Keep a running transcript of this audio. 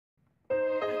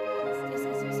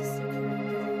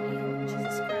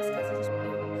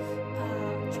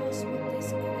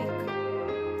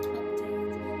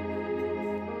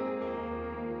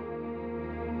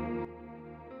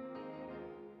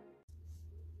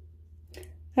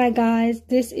Hi guys,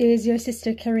 this is your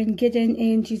sister Kerry-Ann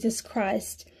in Jesus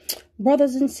Christ.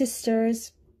 Brothers and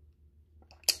sisters,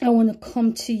 I want to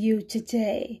come to you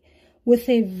today with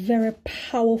a very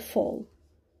powerful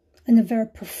and a very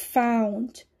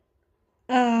profound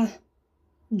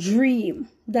dream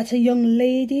that a young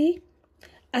lady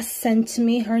has sent to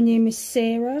me. Her name is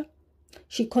Sarah.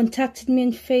 She contacted me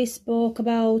on Facebook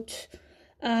about,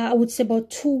 I would say about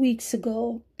 2 weeks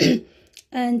ago.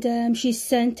 And she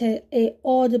sent a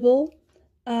audible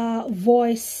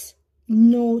voice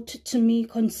note to me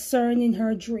concerning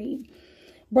her dream.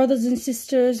 Brothers and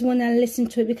sisters, when I listen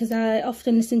to it, because I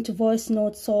often listen to voice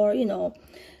notes or,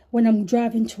 when I'm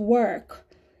driving to work.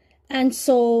 And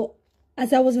so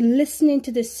as I was listening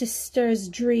to the sister's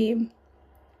dream,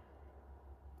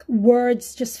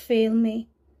 words just fail me.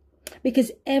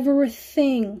 Because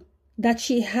everything that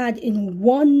she had in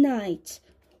one night,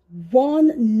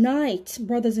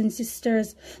 brothers and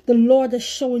sisters, the Lord has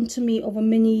shown to me over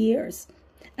many years.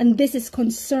 And this is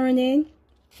concerning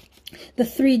the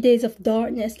 3 days of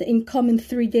darkness, the incoming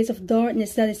 3 days of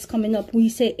darkness that is coming up. We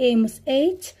say Amos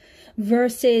 8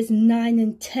 verses 9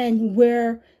 and 10,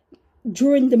 where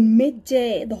during the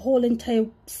midday, the whole entire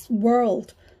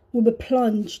world will be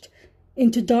plunged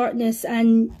into darkness.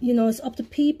 And, it's up to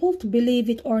people to believe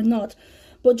it or not.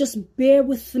 But just bear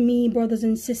with me, brothers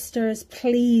and sisters,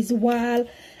 please, while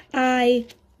I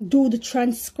do the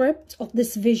transcript of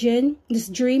this vision, this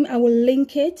dream. I will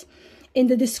link it in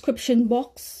the description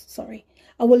box.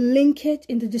 I will link it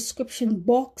in the description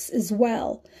box as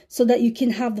well, so that you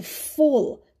can have the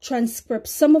full transcript.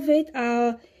 Some of it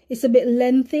is a bit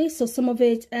lengthy, so some of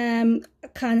it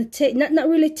kind of take, not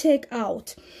really take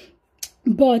out.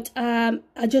 But I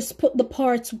just put the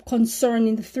parts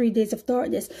concerning the 3 days of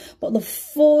darkness. But the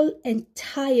full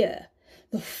entire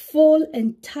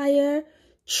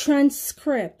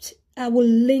transcript, I will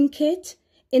link it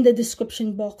in the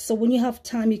description box. So when you have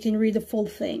time, you can read the full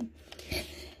thing.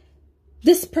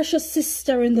 This precious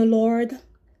sister in the Lord,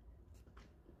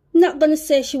 not going to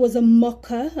say she was a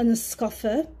mocker and a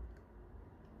scoffer,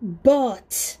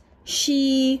 but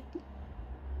she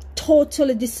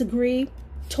totally disagreed,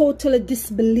 totally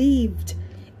disbelieved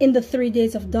in the 3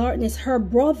 days of darkness. Her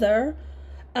brother,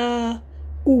 who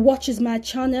watches my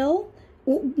channel,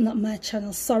 who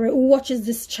watches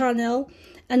this channel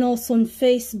and also on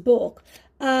Facebook,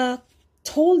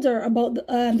 told her about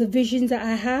the visions that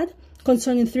I had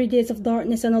concerning 3 days of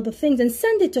darkness and other things, and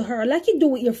send it to her like you do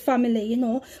with your family,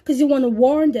 because you want to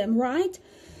warn them, right?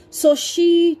 So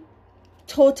she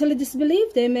totally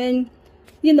disbelieved him and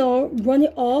run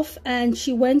it off, and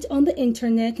she went on the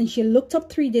internet and she looked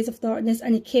up 3 days of darkness,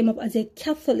 and it came up as a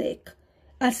Catholic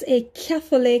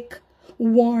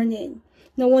warning.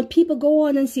 Now, when people go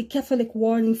on and see Catholic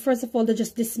warning, first of all, they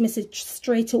just dismiss it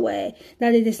straight away,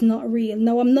 that it is not real.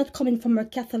 Now, I am not coming from a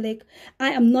Catholic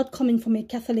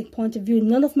point of view.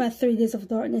 None of my 3 days of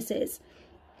darkness is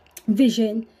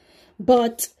vision,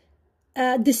 but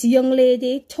this young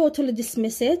lady totally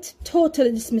dismissed 3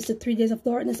 days of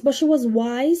darkness. But she was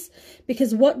wise,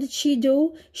 because what did she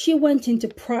do? She went into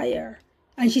prayer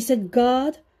and she said,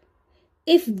 God,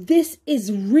 if this is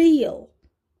real,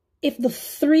 if the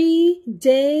 3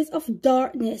 days of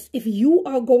darkness, if you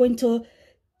are going to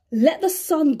let the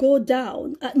sun go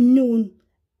down at noon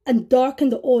and darken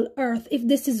the whole earth, if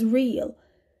this is real,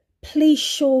 please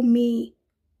show me.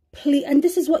 Please. And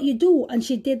this is what you do. And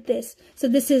she did this. So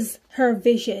this is her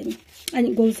vision, and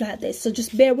it goes like this. So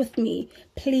just bear with me,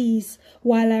 please,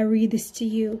 while I read this to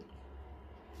you.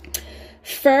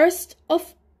 First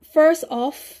off,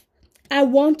 I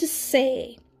want to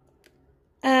say,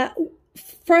 I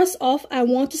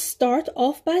want to start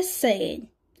off by saying,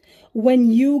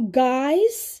 when you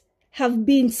guys have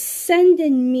been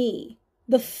sending me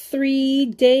the 3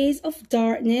 days of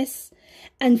darkness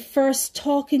and first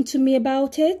talking to me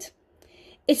about it,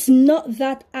 it's not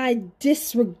that I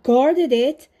disregarded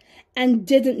it and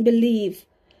didn't believe.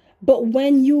 But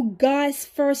when you guys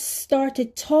first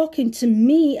started talking to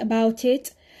me about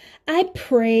it, I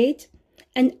prayed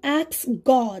and asked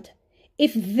God,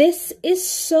 if this is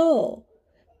so,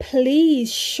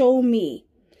 please show me.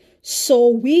 So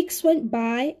weeks went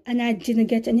by and I didn't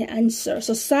get any answer.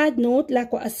 So side note,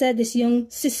 like what I said, this young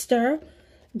sister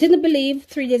didn't believe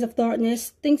 3 days of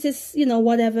darkness, thinks it's,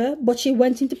 whatever. But she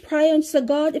went into prayer and said,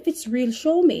 God, if it's real,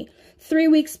 show me. 3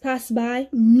 weeks passed by,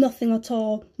 nothing at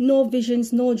all. No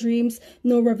visions, no dreams,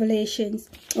 no revelations.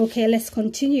 Okay, let's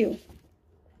continue.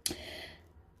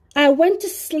 I went to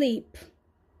sleep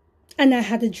and I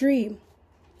had a dream.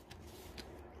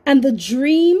 And the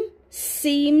dream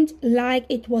seemed like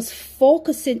it was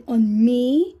focusing on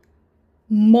me,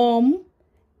 Mom,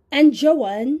 and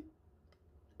Joanne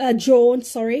Joan,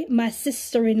 my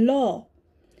sister-in-law.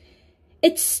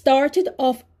 It started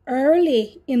off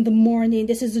early in the morning.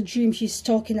 This is the dream she's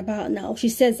talking about now. She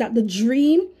says that the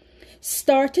dream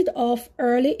started off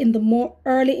early in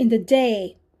the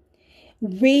day.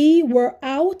 We were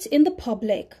out in the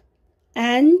public,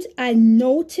 and I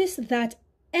noticed that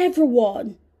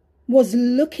everyone was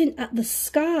looking at the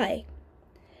sky,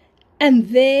 and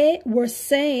they were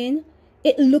saying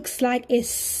it looks like a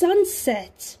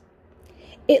sunset.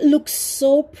 It looks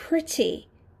so pretty.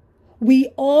 We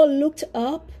all looked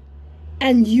up,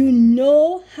 and you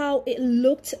know how it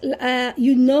looked.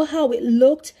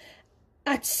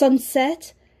 At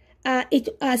sunset. It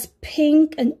has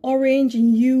pink and orange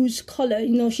and huge color.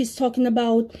 You know, she's talking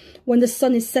about when the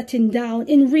sun is setting down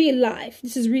in real life.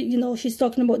 This is she's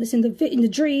talking about this in the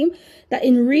dream, that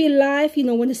in real life, you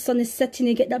know, when the sun is setting,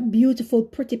 you get that beautiful,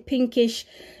 pretty pinkish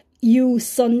hue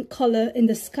sun color in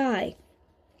the sky.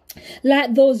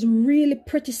 Like those really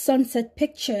pretty sunset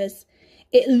pictures,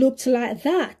 it looked like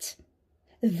that.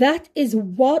 That is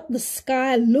what the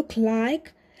sky looked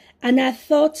like. And I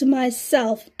thought to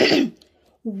myself,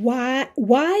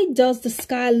 why does the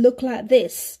sky look like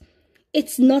this?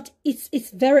 It's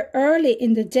very early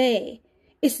in the day.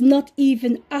 It's not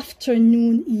even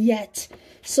afternoon yet.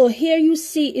 So here you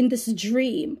see in this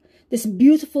dream, this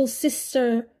beautiful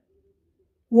sister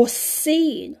was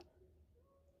seeing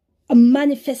a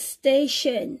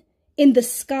manifestation in the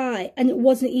sky, and it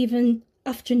wasn't even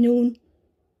afternoon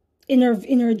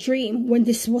in her dream when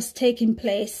this was taking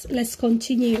place. Let's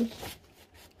continue.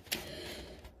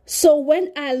 So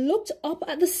when I looked up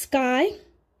at the sky,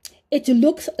 it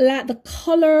looked like the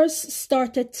colors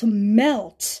started to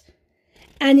melt,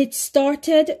 and it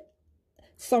started,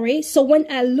 so when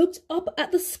I looked up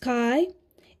at the sky,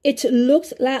 it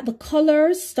looked like the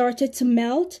colors started to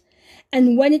melt,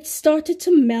 and when it started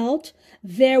to melt,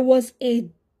 there was a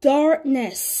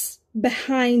darkness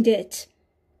behind it.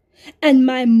 And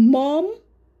my mom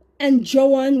and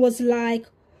Joanne was like,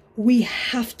 we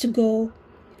have to go.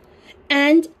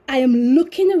 And I am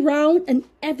looking around, and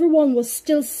everyone was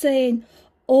still saying,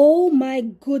 oh my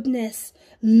goodness,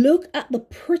 look at the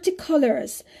pretty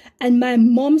colors. And my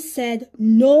mom said,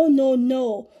 no, no,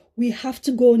 no, we have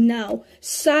to go now.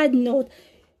 Side note,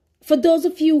 for those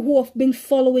of you who have been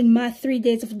following my 3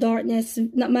 days of darkness,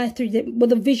 not my 3 days, but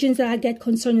the visions that I get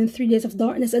concerning 3 days of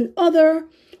darkness and other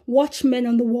watchmen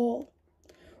on the wall.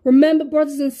 Remember,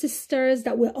 brothers and sisters,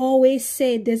 that we always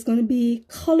say there's going to be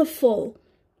colorful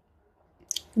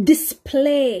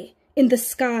display in the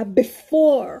sky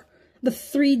before the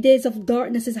 3 days of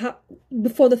darkness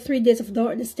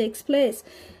takes place.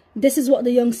 This is what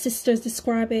the young sister is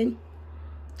describing,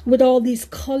 with all these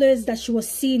colors that she was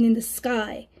seeing in the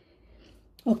sky.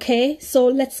 Okay, so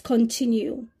let's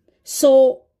continue.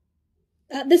 So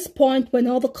at this point, when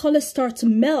all the colors start to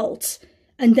melt,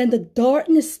 and then the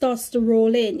darkness starts to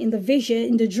roll in the vision,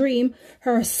 in the dream,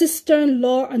 her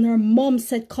sister-in-law and her mom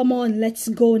said, come on, let's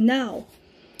go now.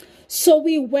 So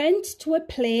we went to a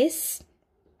place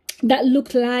that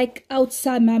looked like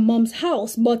outside my mom's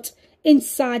house, but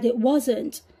inside it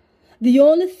wasn't. The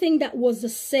only thing that was the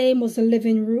same was the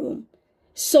living room.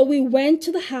 So we went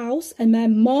to the house, and my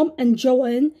mom and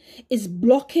Joanne is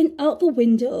blocking out the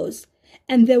windows,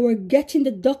 and they were getting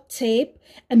the duct tape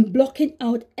and blocking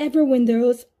out every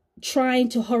window, trying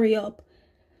to hurry up.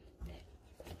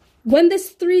 When this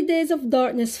 3 days of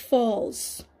darkness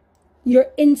falls, your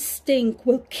instinct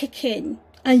will kick in,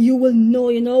 and you will know,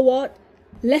 you know what?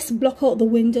 Let's block out the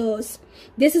windows.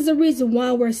 This is the reason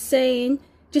why we're saying,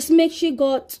 just make sure you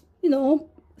got, you know,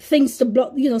 things to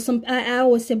block, you know, I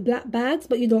always say black bags,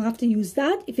 but you don't have to use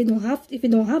that if you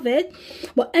don't have it.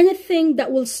 But anything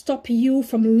that will stop you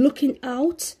from looking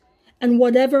out, and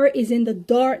whatever is in the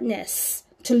darkness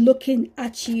to looking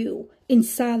at you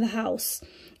inside the house.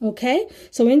 Okay,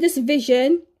 so in this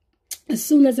vision, as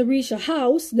soon as they reached the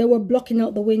house, they were blocking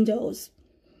out the windows,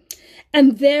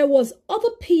 and there was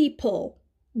other people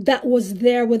that was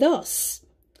there with us.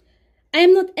 I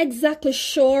am not exactly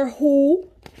sure who.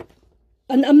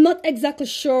 And I'm not exactly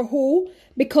sure who,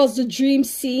 because the dream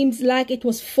seems like it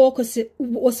was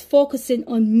focusing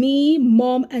on me,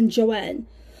 mom, and Joanne.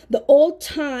 The whole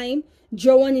time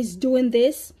Joanne is doing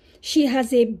this, she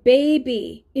has a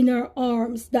baby in her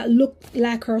arms that looked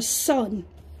like her son.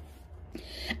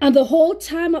 And the whole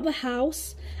time at the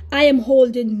house, I am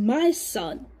holding my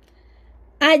son.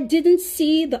 I didn't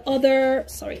see the other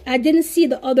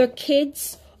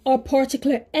kids or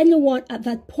particular anyone at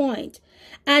that point.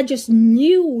 I just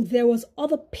knew there was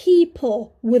other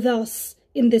people with us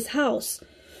in this house.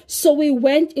 So we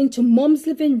went into mom's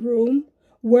living room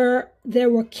where there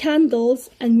were candles,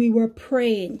 and we were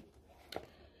praying.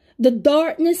 The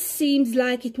darkness seems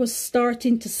like it was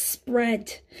starting to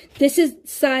spread. This is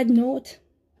side note.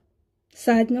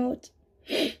 Side note.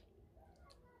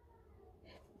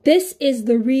 This is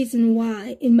the reason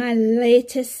why in my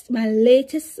latest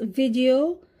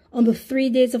video on the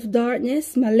 3 days of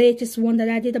darkness, my latest one that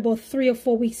I did about 3 or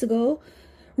 4 weeks ago.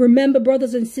 Remember,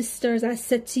 brothers and sisters, I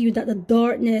said to you that the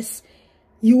darkness,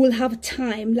 you will have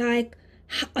time, like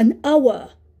an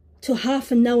hour to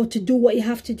half an hour to do what you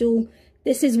have to do.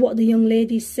 This is what the young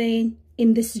lady is saying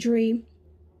in this dream.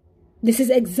 This is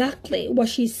exactly what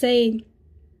she's saying.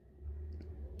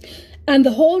 And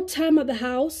the whole time at the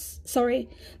house,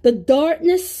 the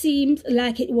darkness seemed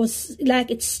like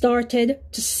it started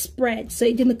to spread. So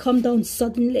it didn't come down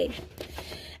suddenly.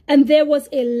 And there was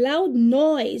a loud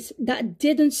noise that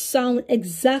didn't sound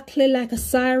exactly like a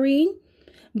siren.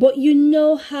 But you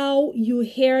know how you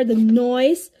hear the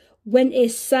noise when a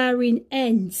siren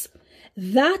ends.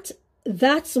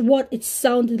 That's what it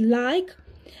sounded like.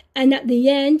 And at the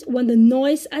end, when the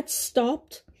noise had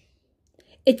stopped,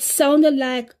 it sounded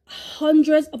like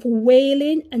hundreds of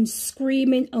wailing and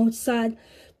screaming outside.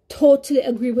 Totally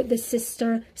agree with the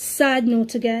sister. Side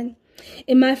note again.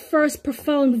 In my first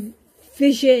profound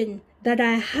vision that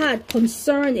I had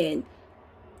concerning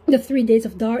the 3 days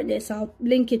of darkness, I'll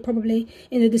link it probably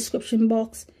in the description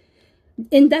box.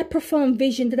 In that profound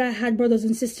vision that I had, brothers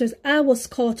and sisters, I was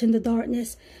caught in the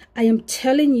darkness. I am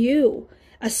telling you,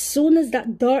 as soon as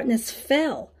that darkness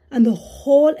fell and the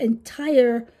whole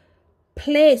entire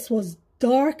place was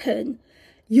darkened,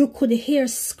 you could hear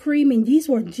screaming. These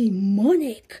were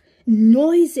demonic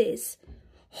noises,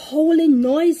 holy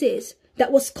noises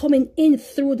that was coming in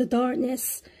through the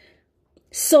darkness.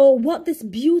 So what this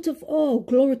beautiful, oh,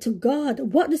 glory to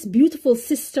God, what this beautiful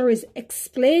sister is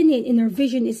explaining in her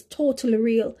vision is totally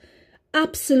real.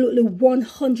 Absolutely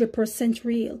 100%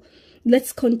 real.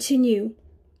 Let's continue.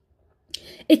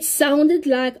 It sounded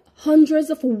like hundreds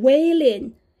of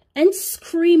wailing and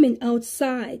screaming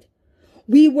outside.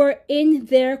 We were in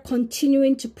there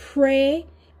continuing to pray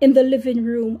in the living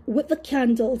room with the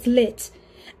candles lit.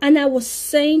 And I was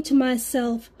saying to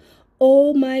myself,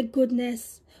 oh my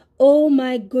goodness,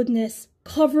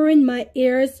 covering my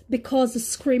ears because the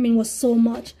screaming was so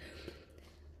much.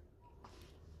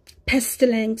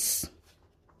 Pestilence.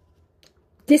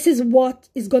 This is what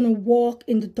is going to walk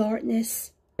in the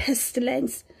darkness.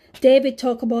 Pestilence. David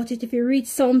talked about it. If you read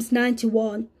Psalms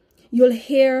 91, you'll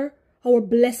hear our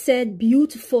blessed,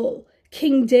 beautiful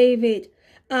King David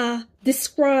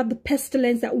describe the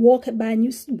pestilence that walketh by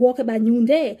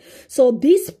noonday. So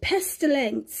these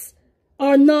pestilence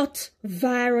are not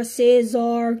viruses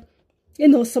or,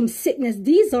 some sickness.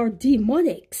 These are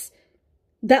demonics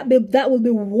that will be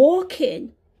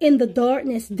walking in the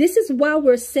darkness. This is why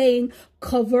we're saying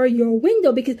cover your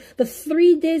window, because the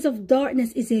 3 days of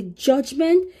darkness is a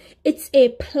judgment. It's a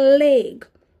plague.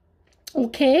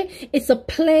 Okay, it's a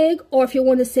plague, or if you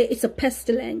want to say, it's a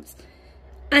pestilence.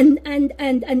 And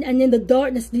in the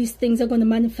darkness, these things are going to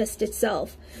manifest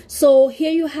itself. So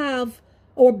here you have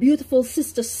our beautiful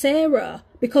sister Sarah,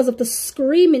 because of the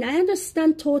screaming. I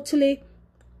understand totally.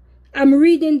 I'm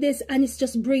reading this and it's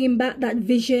just bringing back that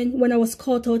vision when I was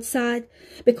caught outside,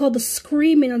 because the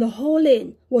screaming and the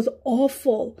howling was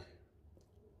awful.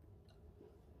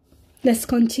 Let's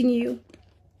continue.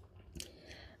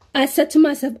 I said to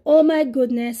myself, oh my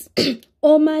goodness,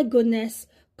 oh my goodness,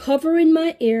 covering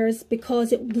my ears because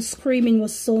the screaming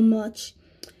was so much.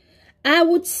 I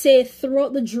would say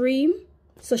throughout the dream,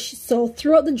 so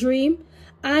throughout the dream,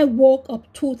 I woke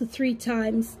up 2 to 3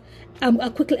 times. I'll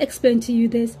quickly explain to you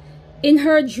this. In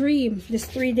her dream, this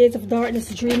 3 days of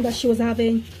darkness dream that she was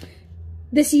having,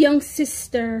 this young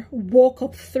sister woke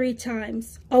up 3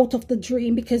 times out of the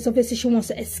dream, because obviously she wants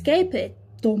to escape it.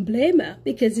 Don't blame her,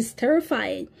 because it's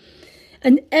terrifying.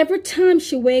 And every time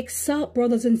she wakes up,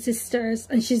 brothers and sisters,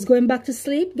 and she's going back to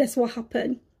sleep, guess what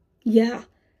happened? Yeah.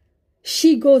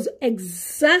 She goes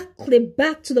exactly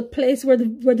back to the place where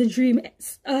the dream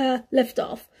left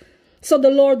off. So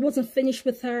the Lord wasn't finished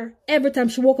with her. Every time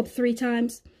she woke up 3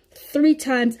 times. 3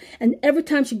 times. And every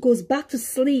time she goes back to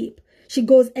sleep, she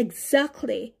goes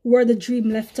exactly where the dream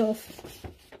left off.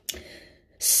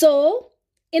 So,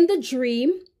 in the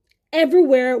dream,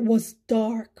 everywhere was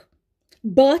dark.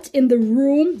 But in the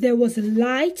room, there was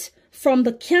light from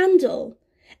the candle.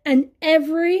 And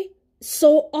every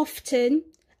so often,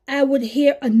 I would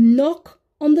hear a knock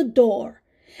on the door.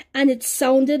 And it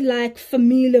sounded like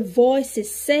familiar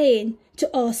voices saying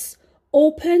to us,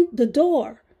 open the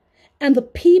door. And the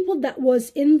people that was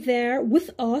in there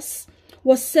with us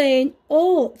was saying,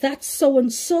 oh, that's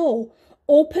so-and-so.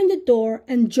 Open the door.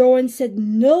 And Joan said,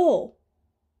 no.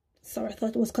 Sorry, I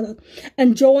thought it was cut out.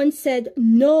 And Joan said,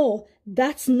 no,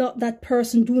 that's not that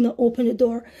person. Do not open the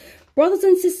door. Brothers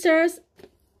and sisters,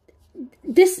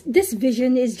 this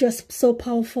vision is just so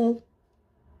powerful.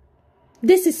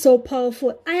 This is so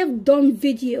powerful. I have done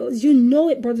videos, you know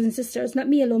it, brothers and sisters, not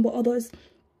me alone, but others,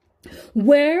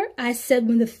 where I said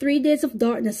when the 3 days of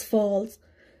darkness falls,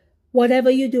 whatever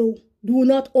you do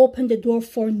not open the door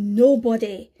for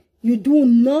nobody. You do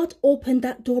not open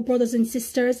that door, brothers and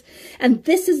sisters. And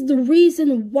this is the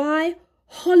reason why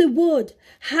Hollywood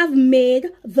have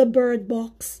made the Bird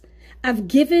Box. I've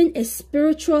given a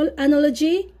spiritual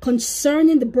analogy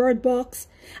concerning the Bird Box.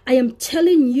 I am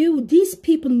telling you, these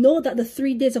people know that the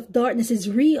 3 days of darkness is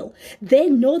real. They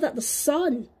know that the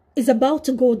sun is about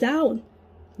to go down.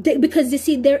 Because you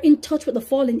see, they're in touch with the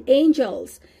fallen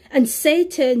angels. And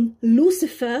Satan,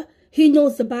 Lucifer, he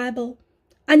knows the Bible.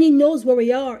 And he knows where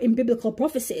we are in biblical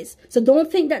prophecies. So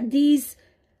don't think that these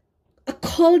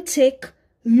occultic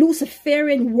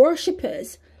Luciferian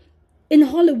worshippers in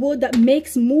Hollywood that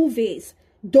makes movies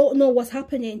don't know what's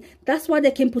happening. That's why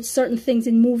they can put certain things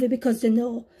in movie, because they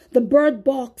know. The Bird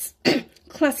Box,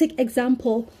 classic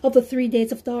example of the 3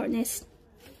 days of darkness.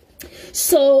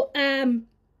 So,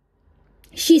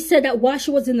 she said that while she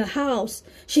was in the house,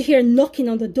 she heard knocking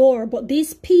on the door. But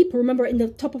these people, remember in the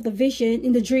top of the vision,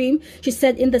 in the dream, she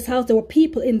said in this house, there were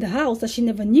people in the house that she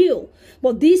never knew.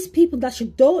 But these people that she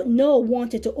don't know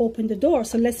wanted to open the door.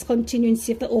 So let's continue and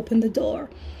see if they open the door.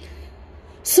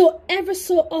 So ever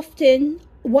so often,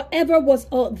 whatever was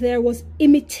out there was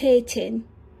imitating.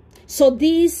 So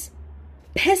these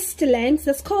pestilence,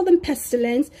 let's call them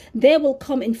pestilence, they will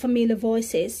come in familiar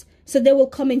voices. So they will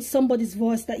come in somebody's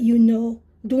voice that you know.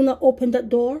 Do not open that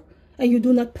door, and you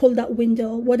do not pull that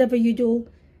window. Whatever you do,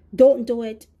 don't do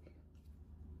it.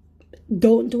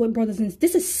 Don't do it, brothers and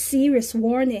sisters. This is serious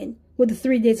warning with the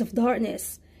 3 days of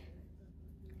darkness.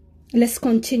 Let's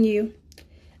continue.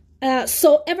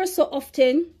 So ever so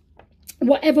often,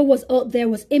 whatever was out there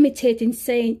was imitating,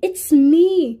 saying, it's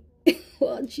me.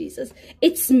 Oh, Jesus,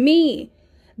 it's me.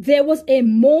 There was a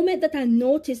moment that I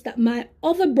noticed that my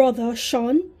other brother,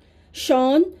 Sean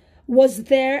was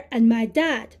there, and my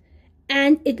dad.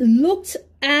 And it looked,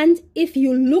 and if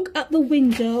you look at the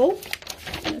window,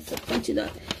 let's continue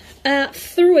that,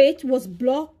 through it was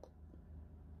blocked.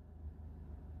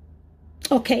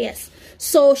 Okay, yes.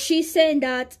 So she's saying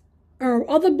that her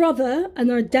other brother and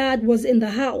her dad was in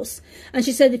the house. And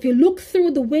she said if you look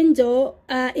through the window,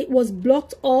 it was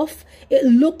blocked off. It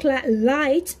looked like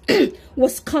light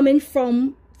was coming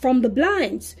from the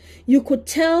blinds. You could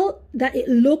tell that it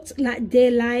looked like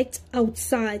daylight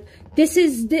outside. This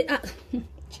is the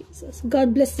Jesus.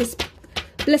 God bless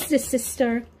this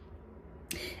sister.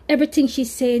 Everything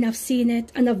she's saying, I've seen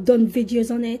it, and I've done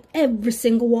videos on it. Every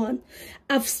single one.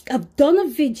 I've done a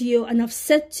video, and I've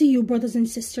said to you, brothers and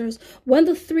sisters, when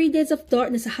the 3 days of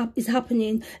darkness is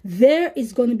happening, there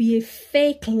is going to be a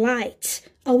fake light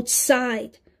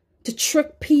outside to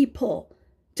trick people,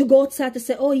 to go outside to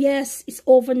say, oh yes, it's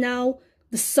over now.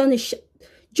 The sun is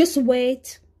just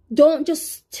wait. Don't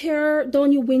just tear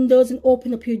down your windows and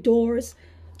open up your doors.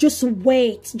 Just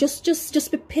wait.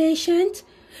 Just be patient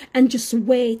and just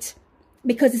wait,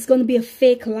 because it's going to be a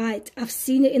fake light. I've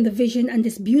seen it in the vision, and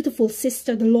this beautiful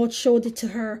sister, the Lord showed it to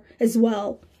her as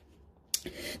well.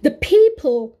 The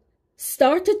people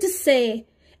started to say,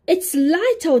 it's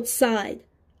light outside.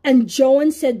 And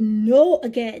Joan said no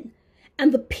again.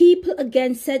 And the people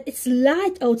again said, it's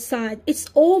light outside. It's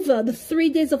over. The 3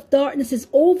 days of darkness is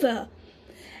over.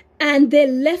 And they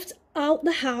left out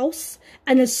the house.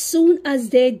 And as soon as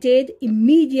they did,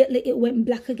 immediately it went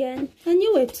black again. I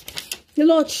knew it. The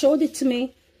Lord showed it to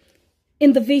me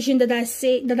in the vision that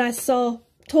I saw.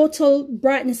 Total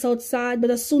brightness outside.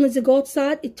 But as soon as you go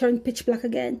outside, it turned pitch black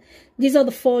again. These are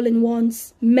the fallen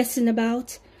ones messing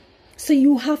about. So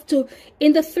you have to,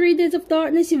 in the 3 days of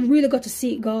darkness, you've really got to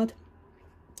seek God.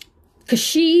 Because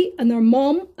she and her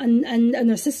mom and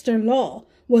her sister-in-law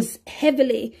was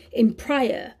heavily in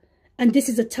prayer. And this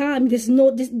is a time, this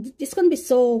going to be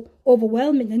so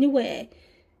overwhelming anyway.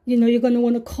 You know, you're going to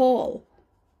want to call.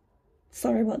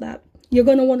 Sorry about that. You're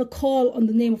going to want to call on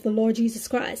the name of the Lord Jesus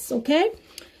Christ, okay?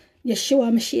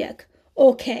 Yeshua Mashiach.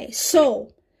 Okay,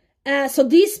 so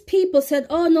these people said,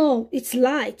 oh no, it's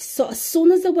light. So as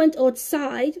soon as they went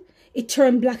outside, it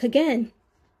turned black again.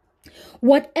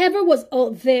 Whatever was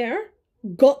out there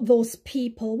got those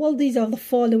people. Well, these are the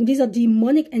fallen. These are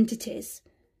demonic entities.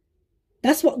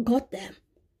 That's what got them.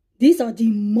 These are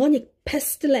demonic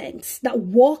pestilence that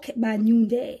walk by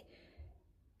noonday.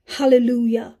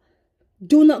 Hallelujah.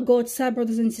 Do not go outside,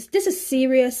 brothers and sisters. This is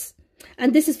serious.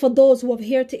 And this is for those who have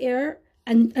ear to ear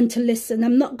and to listen.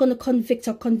 I'm not going to convict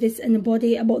or convince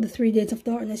anybody about the 3 days of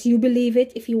darkness. You believe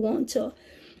it if you want to.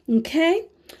 Okay?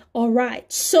 All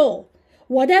right. So,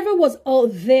 whatever was out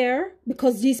there,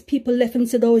 because these people left and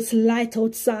said, oh, it's light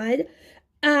outside,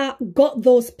 got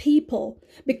those people,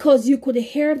 because you could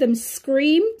hear them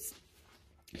scream.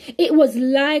 It was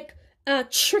like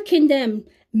tricking them,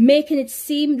 making it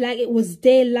seem like it was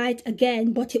daylight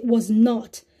again, but it was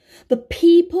not. The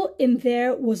people in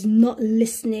there was not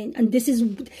listening. And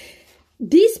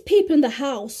these people in the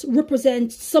house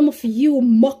represent some of you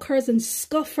mockers and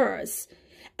scoffers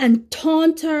and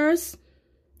taunters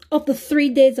of the 3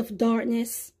 days of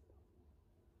darkness.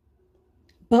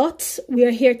 But we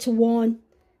are here to warn.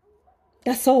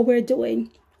 That's all we're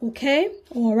doing. Okay?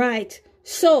 All right.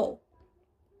 So,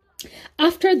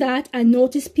 after that, I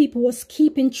noticed people was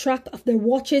keeping track of their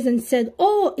watches and said,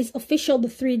 oh, it's official, the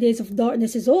 3 days of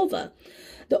darkness is over.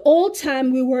 The whole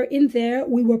time we were in there,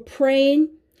 we were praying,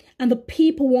 and the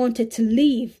people wanted to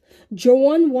leave.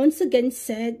 Joan once again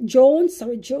said, Joan,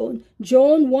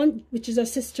 which is our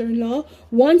sister-in-law,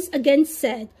 once again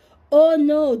said, oh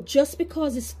no, just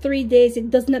because it's 3 days, it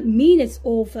does not mean it's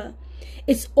over.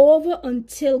 It's over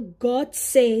until God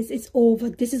says it's over.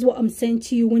 This is what I'm saying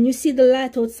to you. When you see the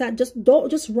light outside, don't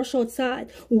just rush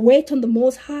outside. Wait on the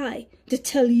Most High to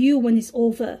tell you when it's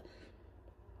over.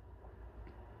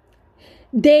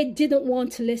 They didn't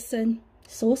want to listen.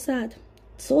 So sad.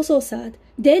 So sad.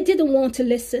 They didn't want to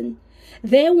listen.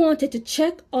 They wanted to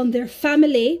check on their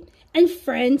family and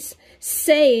friends,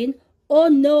 saying, oh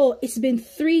no, it's been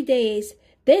 3 days.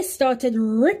 They started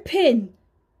ripping.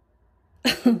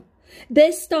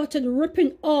 They started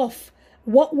ripping off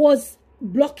what was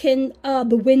blocking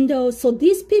the windows. So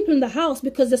these people in the house,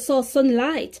 because they saw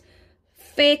sunlight,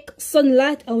 fake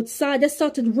sunlight outside, they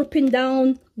started ripping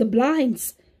down the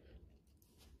blinds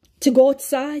to go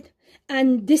outside.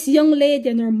 And this young lady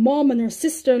and her mom and her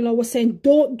sister-in-law were saying,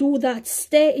 don't do that.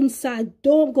 Stay inside.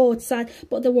 Don't go outside.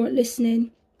 But they weren't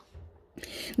listening.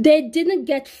 They didn't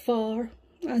get far.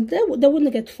 And they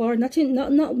wouldn't get far. Not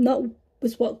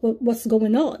with what's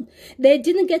going on. They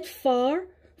didn't get far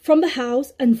from the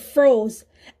house and froze,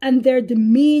 and their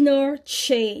demeanor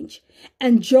changed.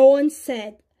 And Joan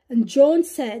said,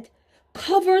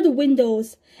 cover the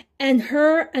windows. And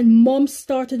her and mom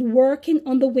started working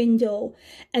on the window.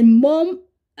 And mom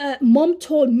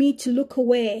told me to look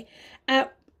away. And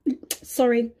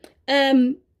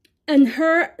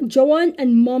Joan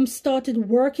and mom started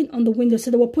working on the window. So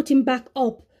they were putting back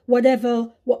up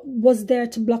what was there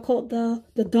to block out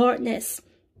the darkness.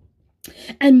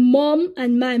 And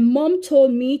my mom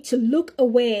told me to look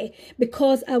away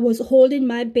because I was holding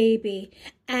my baby,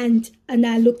 and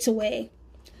I looked away.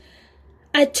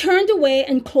 I turned away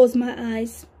and closed my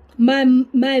eyes.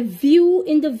 My view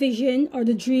in the vision or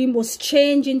the dream was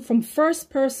changing from first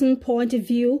person point of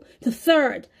view to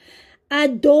third. I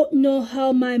don't know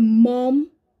how my mom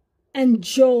and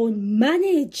Joan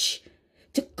managed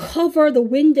to cover the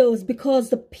windows, because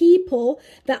the people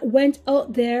that went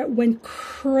out there went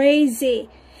crazy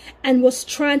and was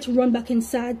trying to run back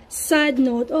inside. Side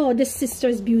note, oh, this sister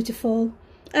is beautiful.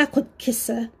 I could kiss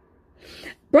her.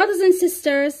 Brothers and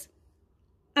sisters,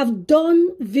 I've done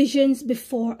visions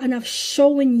before, and I've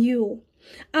shown you.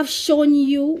 I've shown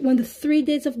you when the 3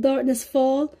 days of darkness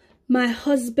fall, my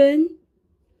husband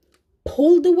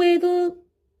pulled away the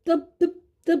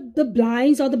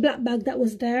blinds or the black bag that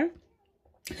was there.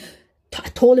 I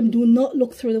told him, do not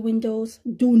look through the windows.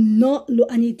 Do not look.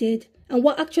 And he did. And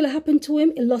what actually happened to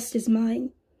him? He lost his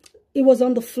mind. He was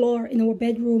on the floor in our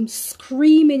bedroom,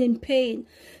 screaming in pain,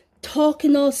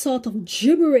 talking all sort of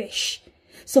gibberish.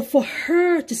 So for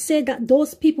her to say that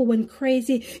those people went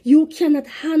crazy, you cannot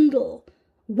handle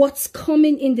what's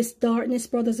coming in this darkness,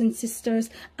 brothers and sisters.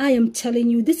 I am telling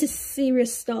you, this is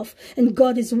serious stuff, and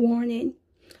God is warning.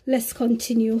 Let's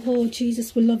continue. Oh,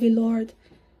 Jesus, we love you, Lord.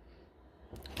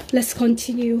 Let's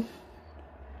continue.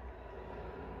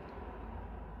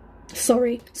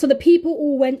 Sorry. So the people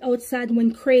who went outside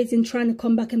went crazy and trying to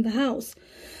come back in the house.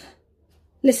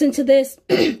 Listen to this.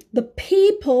 The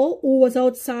people who was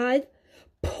outside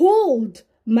pulled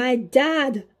my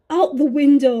dad out the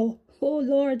window. Oh,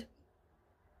 Lord.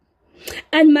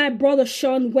 And my brother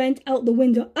Sean went out the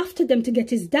window after them to get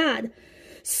his dad.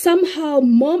 Somehow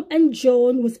Mom and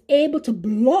Joan was able to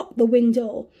block the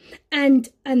window, and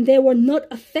they were not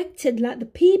affected like the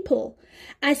people.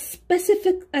 I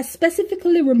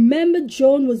specifically remember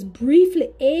Joan was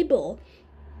briefly able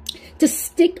to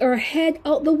stick her head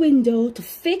out the window to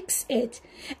fix it,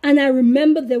 and I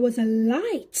remember there was a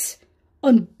light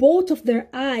on both of their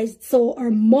eyes. So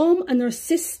our mom and her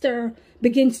sister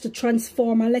begins to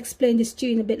transform. I'll explain this to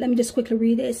you in a bit. Let me just quickly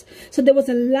read this. So there was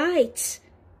a light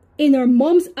in her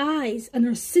mom's eyes and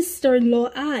her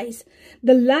sister-in-law eyes.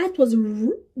 The light was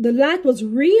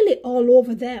really all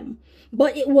over them,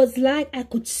 but it was like I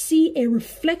could see a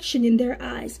reflection in their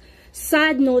eyes.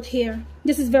 Side note here,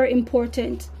 this is very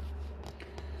important.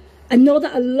 I know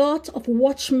that a lot of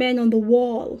watchmen on the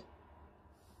wall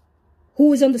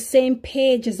who is on the same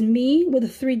page as me with the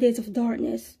 3 days of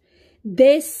darkness,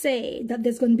 they say that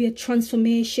there's going to be a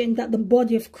transformation, that the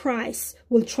body of Christ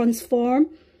will transform.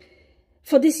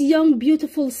 For this young,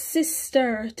 beautiful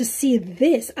sister to see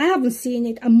this, I haven't seen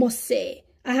it, I must say.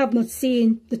 I have not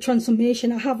seen the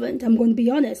transformation. I haven't, I'm going to be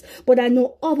honest. But I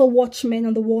know other watchmen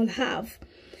on the wall have.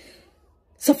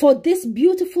 So for this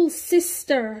beautiful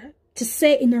sister to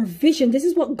say in her vision, this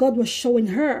is what God was showing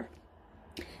her.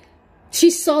 She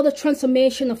saw the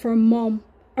transformation of her mom.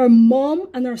 Her mom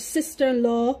and her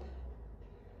sister-in-law,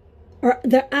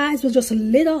 their eyes were just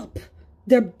lit up.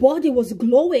 Their body was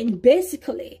glowing,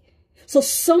 basically. So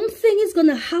something is going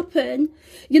to happen.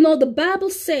 You know, the Bible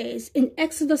says in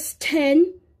Exodus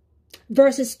 10,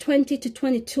 verses 20 to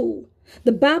 22,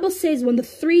 the Bible says when the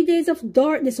 3 days of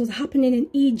darkness was happening in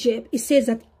Egypt, it says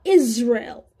that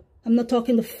Israel, I'm not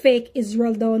talking the fake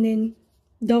Israel down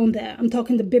there, I'm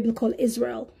talking the biblical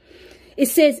Israel. It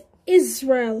says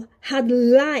Israel had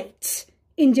light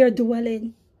in their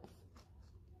dwelling.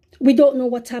 We don't know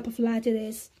what type of light it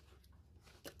is.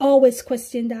 Always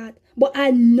question that. But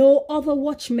I know other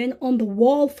watchmen on the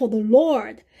wall for the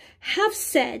Lord have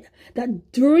said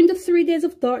that during the 3 days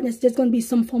of darkness, there's going to be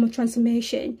some form of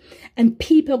transformation. And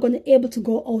people are going to be able to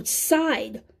go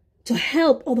outside to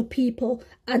help other people.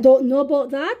 I don't know about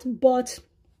that, but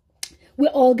we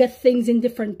all get things in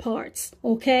different parts,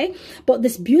 okay? But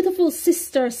this beautiful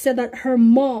sister said that her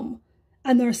mom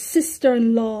and her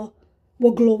sister-in-law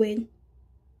were glowing.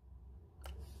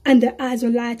 And their eyes were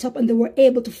light up, and they were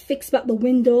able to fix back the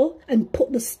window and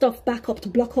put the stuff back up to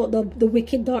block out the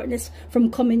wicked darkness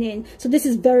from coming in. So this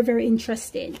is very, very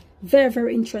interesting. Very,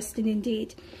 very interesting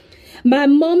indeed. My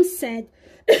mom said,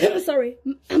 sorry,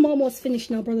 I'm almost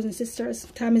finished now, brothers and sisters.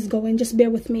 Time is going. Just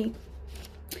bear with me.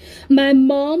 My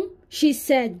mom, she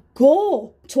said,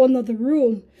 go to another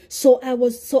room. So I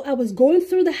was going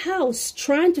through the house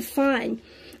trying to find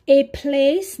a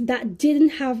place that didn't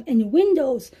have any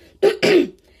windows.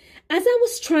 As I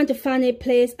was trying to find a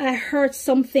place, I heard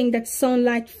something that sounded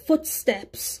like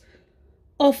footsteps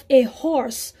of a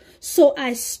horse. So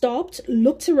I stopped,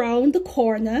 looked around the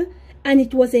corner, and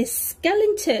it was a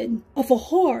skeleton of a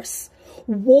horse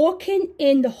walking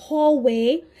in the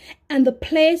hallway, and the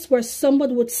place where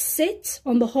somebody would sit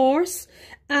on the horse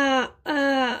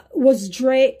was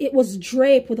draped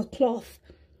with a cloth.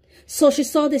 So she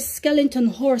saw this skeleton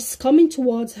horse coming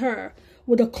towards her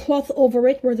with a cloth over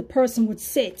it where the person would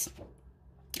sit.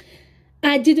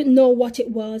 I didn't know what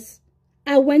it was.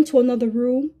 I went to another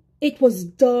room. It was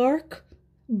dark,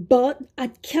 but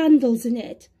had candles in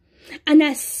it. And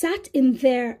I sat in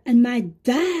there, and my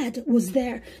dad was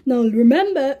there. Now,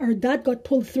 remember, her dad got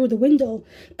pulled through the window.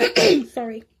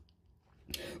 Sorry.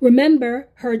 Remember,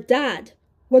 her dad,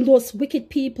 when those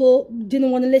wicked people didn't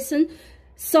want to listen,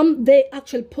 they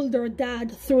actually pulled her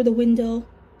dad through the window.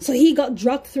 So he got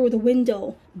dragged through the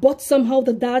window. But somehow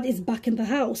the dad is back in the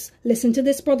house. Listen to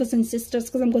this, brothers and sisters,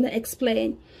 because I'm going to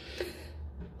explain.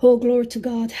 Oh, glory to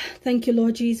God. Thank you,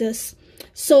 Lord Jesus.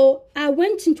 So I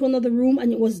went into another room,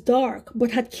 and it was dark,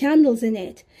 but had candles in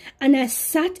it. And I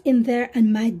sat in there,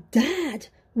 and my dad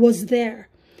was there.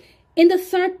 In the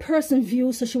third person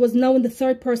view, so she was now in the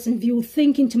third person view,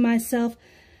 thinking to myself,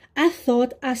 I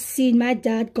thought I seen my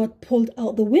dad got pulled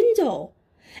out the window.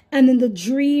 And in the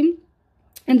dream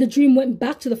went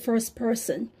back to the first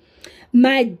person.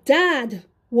 My dad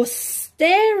was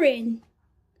staring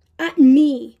at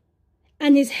me,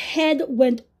 and his head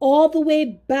went all the way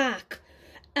back.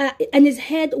 And his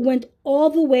head went all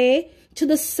the way to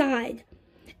the side.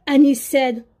 And he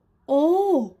said,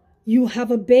 oh, you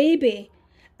have a baby.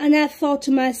 And I thought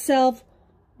to myself,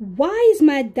 why is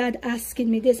my dad asking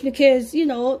me this? Because, you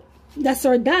know, that's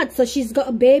her dad. So she's got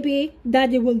a baby.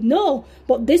 Daddy will know.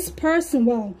 But this person,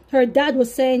 well, her dad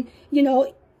was saying, you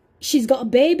know, she's got a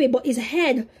baby. But his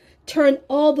head turned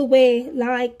all the way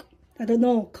like, I don't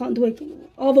know, can't do it,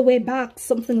 all the way back,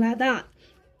 something like that.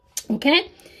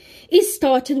 Okay? He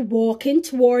started walking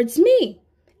towards me,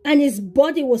 and his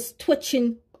body was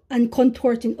twitching and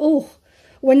contorting. Oh,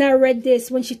 when I read this,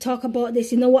 when she talked about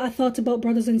this, you know what I thought about,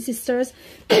 brothers and sisters?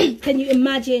 Can you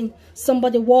imagine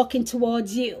somebody walking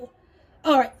towards you?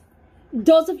 All right,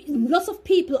 lots of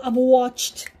people have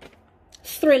watched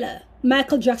Thriller,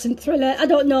 Michael Jackson Thriller. I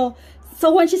don't know.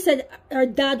 So when she said her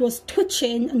dad was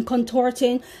twitching and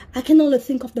contorting, I can only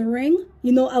think of The Ring.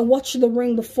 You know, I watched The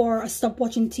Ring before I stopped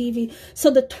watching TV. So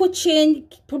the twitching,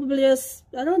 probably just,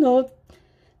 I don't know,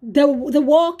 the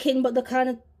walking, but the kind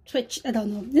of twitch, I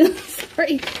don't know.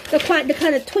 Sorry, the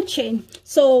kind of twitching.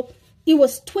 So he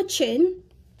was twitching,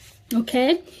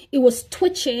 okay? It was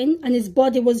twitching, and his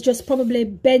body was just probably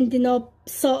bending up,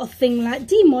 sort of thing, like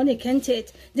demonic, isn't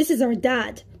it? This is her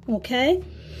dad, okay?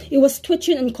 It was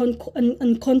twitching and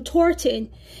contorting.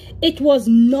 It was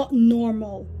not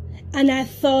normal. And I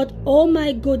thought, oh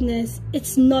my goodness,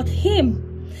 it's not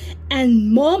him.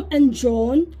 And Mom and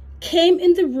Joan came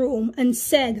in the room and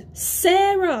said,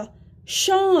 Sarah,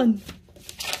 Sean.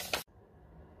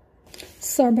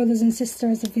 Sorry, brothers and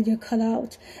sisters, the video cut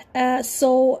out. Yeah,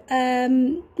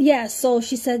 so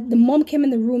she said, the mom came in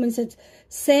the room and said,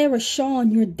 Sarah,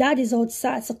 Sean, your dad is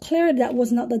outside. So clearly that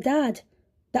was not the dad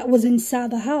that was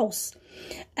inside the house.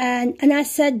 And I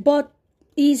said, but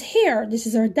he's here. This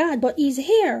is her dad, but he's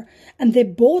here. And they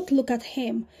both look at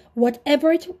him.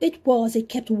 Whatever it was, it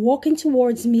kept walking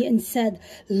towards me and said,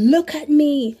 look at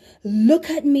me, look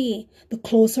at me. The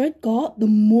closer it got, the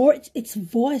more its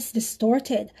voice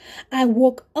distorted. I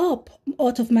woke up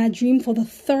out of my dream for the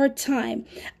third time,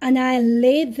 and I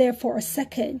laid there for a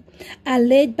second. I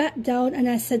laid back down and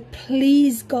I said,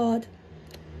 please, God,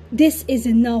 this is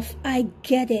enough. I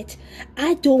get it.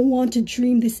 I don't want to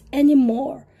dream this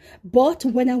anymore. But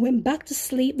when I went back to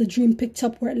sleep, the dream picked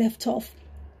up where it left off.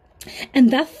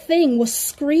 And that thing was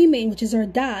screaming, which is her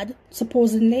dad,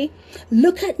 supposedly,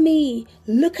 look at me,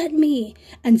 look at me.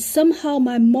 And somehow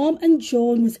my mom and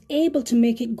Joan was able to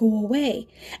make it go away.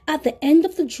 At the end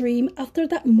of the dream, after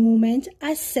that moment,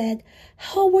 I said,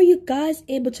 how were you guys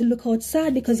able to look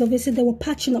outside? Because obviously they were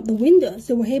patching up the windows.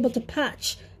 They were able to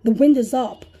patch the windows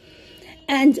up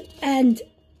and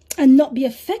not be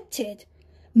affected.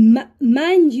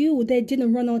 Mind you, they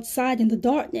didn't run outside in the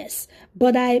darkness,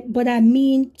 but I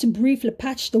mean to briefly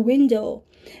patch the window.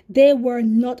 They were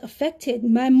not affected.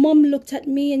 My mom looked at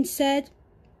me and said,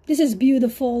 this is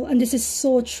beautiful, and this is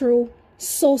so true,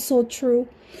 so true.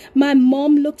 My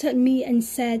mom looked at me and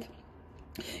said,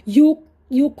 you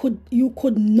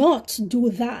could not do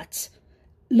that.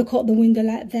 Look out the window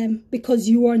like them, because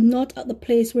you are not at the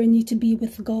place where you need to be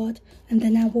with God. And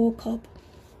then I woke up.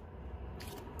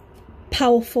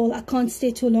 Powerful. I can't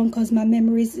stay too long because my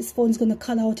memories, this phone's going to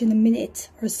cut out in a minute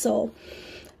or so.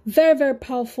 Very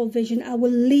powerful vision. I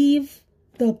will leave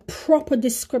the proper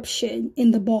description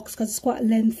in the box because it's quite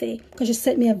lengthy, because she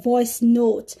sent me a voice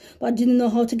note, but I didn't know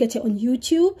how to get it on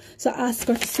YouTube, so I asked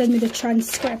her to send me the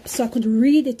transcript so I could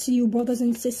read it to you, brothers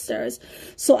and sisters.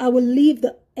 So I will leave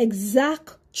the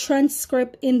exact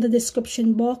transcript in the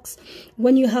description box.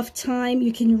 When you have time,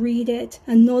 you can read it.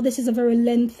 I know this is a very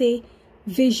lengthy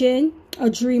vision, a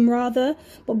dream rather,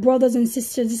 but brothers and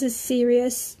sisters, this is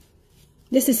serious.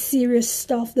 This is serious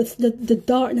stuff. The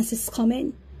darkness is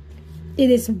coming. It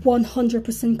is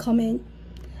 100% coming.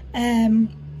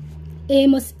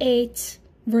 Amos 8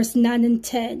 verse 9 and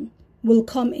 10 will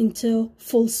come into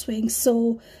full swing.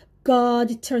 So God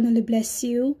eternally bless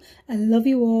you. I love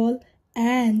you all,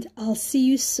 and I'll see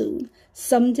you soon,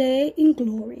 someday in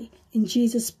glory, in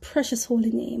Jesus' precious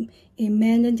holy name.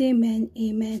 Amen and amen,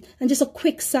 amen. And just a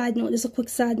quick side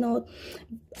note,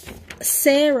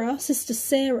 Sarah, Sister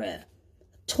Sarah,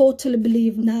 totally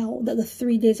believe now that the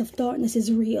 3 days of darkness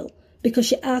is real, because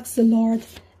she asked the Lord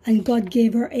and God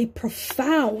gave her a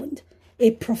profound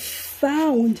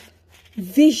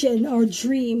vision or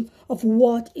dream of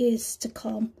what is to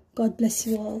come. God bless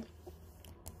you all.